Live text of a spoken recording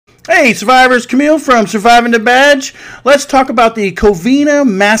Hey, survivors, Camille from Surviving the Badge. Let's talk about the Covina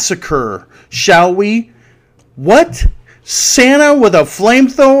Massacre, shall we? What? Santa with a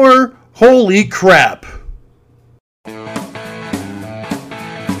flamethrower? Holy crap.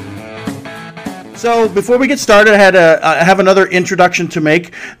 So before we get started, I have another introduction to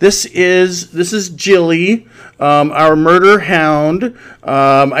make. This is Jilly, our murder hound.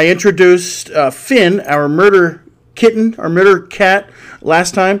 I introduced Finn, our murder kitten, our murder cat,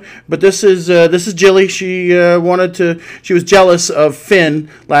 last time, but this is Jilly. She was jealous of Finn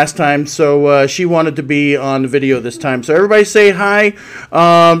last time, so she wanted to be on the video this time. So everybody say hi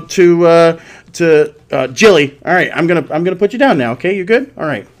to Jilly. All right, I'm gonna put you down now. Okay, you good? All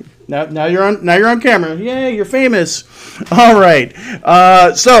right. Now you're on camera. Yay, you're famous. All right.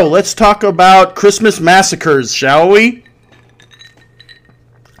 So let's talk about Christmas massacres, shall we?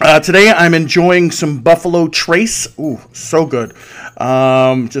 Today I'm enjoying some Buffalo Trace. Ooh, so good.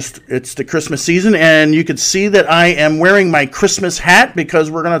 It's the Christmas season, and you can see that I am wearing my Christmas hat because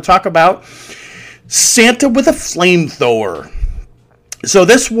we're going to talk about Santa with a flamethrower. So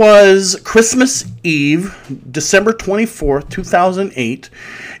this was Christmas Eve, December 24th, 2008.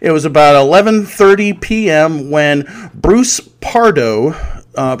 It was about 11:30 p.m. when Bruce Pardo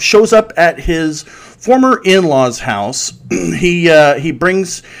shows up at his former in-laws' house. He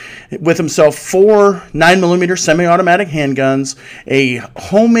brings with himself 4 9mm semi-automatic handguns, a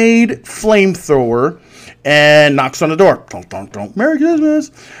homemade flamethrower, and knocks on the door. Don't. Merry Christmas.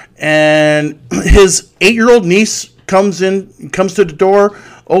 And his 8-year-old niece comes to the door,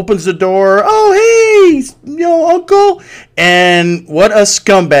 opens the door. Oh, hey, uncle. And what a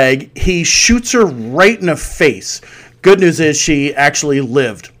scumbag. He shoots her right in the face. Good news is she actually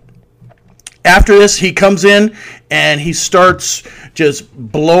lived. After this, he comes in and he starts just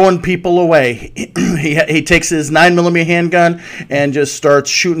blowing people away. He takes his 9mm handgun and just starts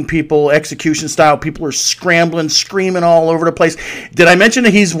shooting people execution style. People are scrambling, screaming all over the place. Did I mention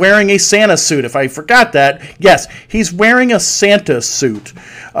that he's wearing a Santa suit? If I forgot that, yes, he's wearing a Santa suit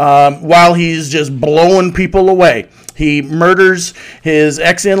while he's just blowing people away. He murders his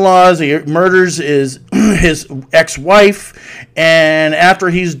ex-in-laws. He murders his ex-wife. And after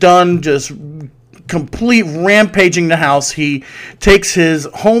he's done just complete rampaging the house, he takes his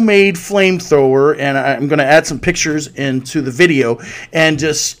homemade flamethrower, and I'm going to add some pictures into the video, and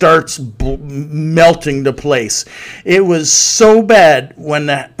just starts melting the place. It was so bad when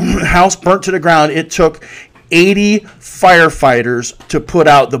the house burnt to the ground, it took 80 firefighters to put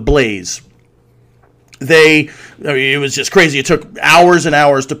out the blaze. It was just crazy. It took hours and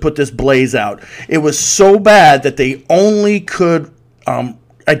hours to put this blaze out. It was so bad that they only could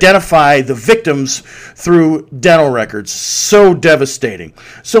identify the victims through dental records. So devastating.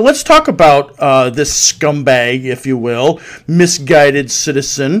 So let's talk about this scumbag, if you will, misguided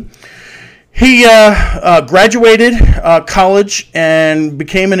citizen. He graduated college and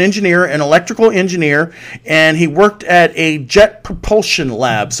became an electrical engineer, and he worked at a jet propulsion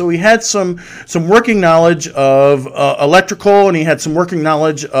lab. So he had some working knowledge of electrical, and he had some working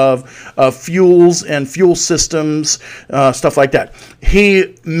knowledge of fuels and fuel systems, stuff like that.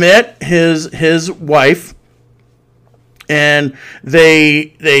 He met his wife, and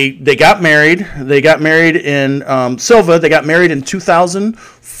they got married. They got married in Silva. They got married in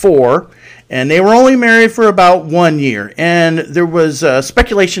 2004. And they were only married for about 1 year. And there was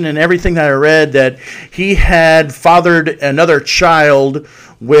speculation in everything that I read that he had fathered another child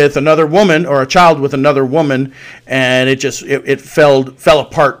with another woman, or a child with another woman, and it fell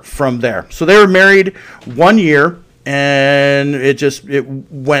apart from there. So they were married 1 year, and it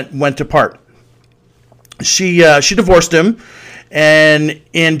went apart. She divorced him. And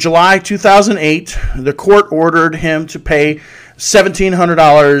in July 2008, the court ordered him to pay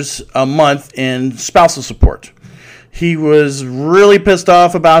 $1,700 a month in spousal support. He was really pissed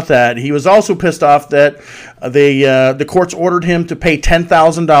off about that. He was also pissed off that the courts ordered him to pay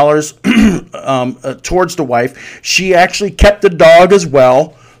 $10,000 towards the wife. She actually kept the dog as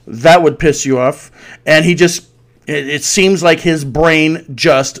well. That would piss you off. And it seems like his brain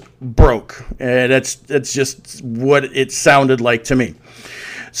just broke. That's just what it sounded like to me.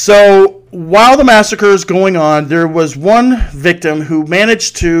 So while the massacre is going on, there was one victim who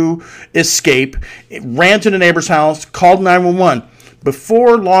managed to escape, ran to the neighbor's house, called 911.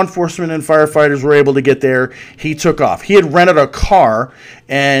 Before law enforcement and firefighters were able to get there, he took off. He had rented a car,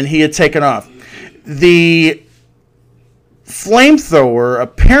 and he had taken off. The flamethrower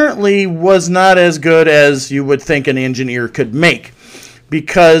apparently was not as good as you would think an engineer could make,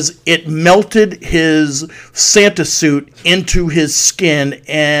 because it melted his Santa suit into his skin,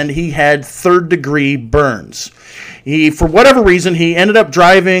 and he had third-degree burns. For whatever reason, he ended up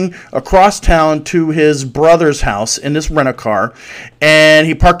driving across town to his brother's house in this rent-a-car, and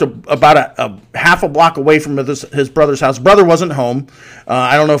he parked about a half a block away from his brother's house. Brother wasn't home.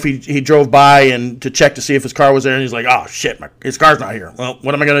 I don't know if he drove by and to check to see if his car was there, and he's like, oh, shit, his car's not here. Well,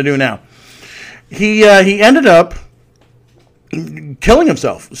 what am I going to do now? He ended up killing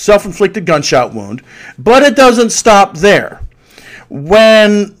himself, self-inflicted gunshot wound, but it doesn't stop there.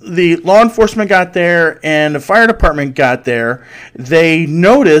 When the law enforcement got there and the fire department got there, they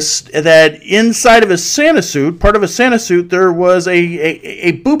noticed that inside of his Santa suit, part of his Santa suit, there was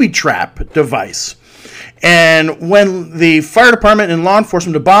a booby trap device. And when the fire department and law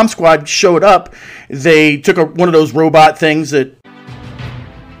enforcement, the bomb squad, showed up, they took one of those robot things that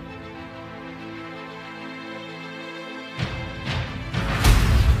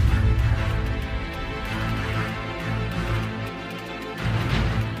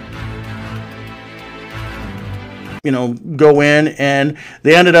go in, and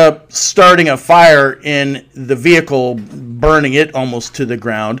they ended up starting a fire in the vehicle, burning it almost to the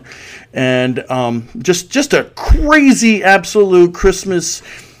ground. And just a crazy, absolute Christmas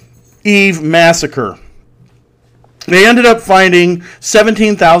Eve massacre. They ended up finding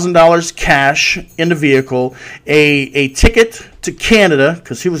 $17,000 cash in the vehicle, a ticket to Canada,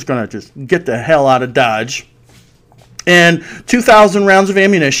 because he was going to just get the hell out of Dodge, and 2,000 rounds of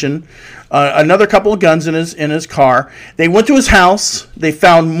ammunition, another couple of guns in his car. They went to his house. They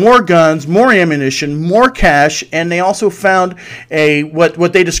found more guns, more ammunition, more cash, and they also found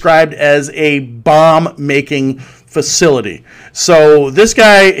what they described as a bomb-making facility. So this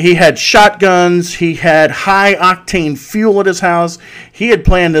guy, he had shotguns, he had high-octane fuel at his house. He had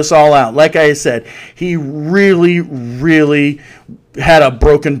planned this all out. Like I said, he really, really had a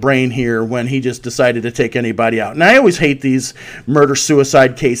broken brain here when he just decided to take anybody out. And I always hate these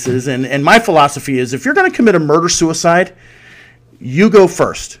murder-suicide cases, and my philosophy is if you're going to commit a murder-suicide, you go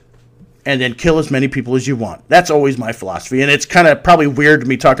first and then kill as many people as you want. That's always my philosophy. And it's kind of probably weird to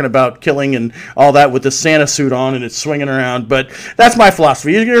me talking about killing and all that with the Santa suit on and it's swinging around, but that's my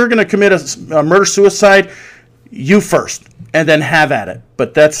philosophy. You're going to commit a murder-suicide, you first, and then have at it.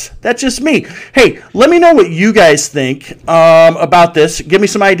 But that's just me. Hey, let me know what you guys think about this. Give me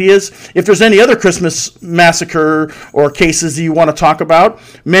some ideas. If there's any other Christmas massacre or cases that you want to talk about,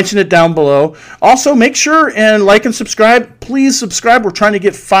 mention it down below. Also, make sure and like and subscribe. Please subscribe. We're trying to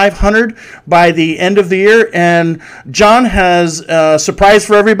get 500 by the end of the year. And John has a surprise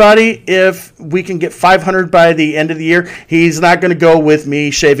for everybody. If we can get 500 by the end of the year, he's not going to go with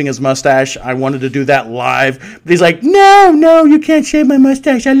me shaving his mustache. I wanted to do that live. But he's like, no, you can't shave my mustache.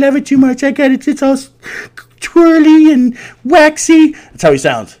 I love it too much. I got it. It's all twirly and waxy. That's how he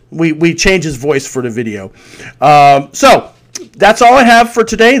sounds. We change his voice for the video. So that's all I have for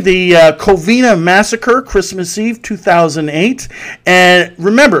today. The Covina Massacre, Christmas Eve 2008. And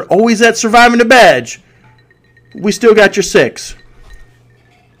remember, always at Surviving the Badge, we still got your 6.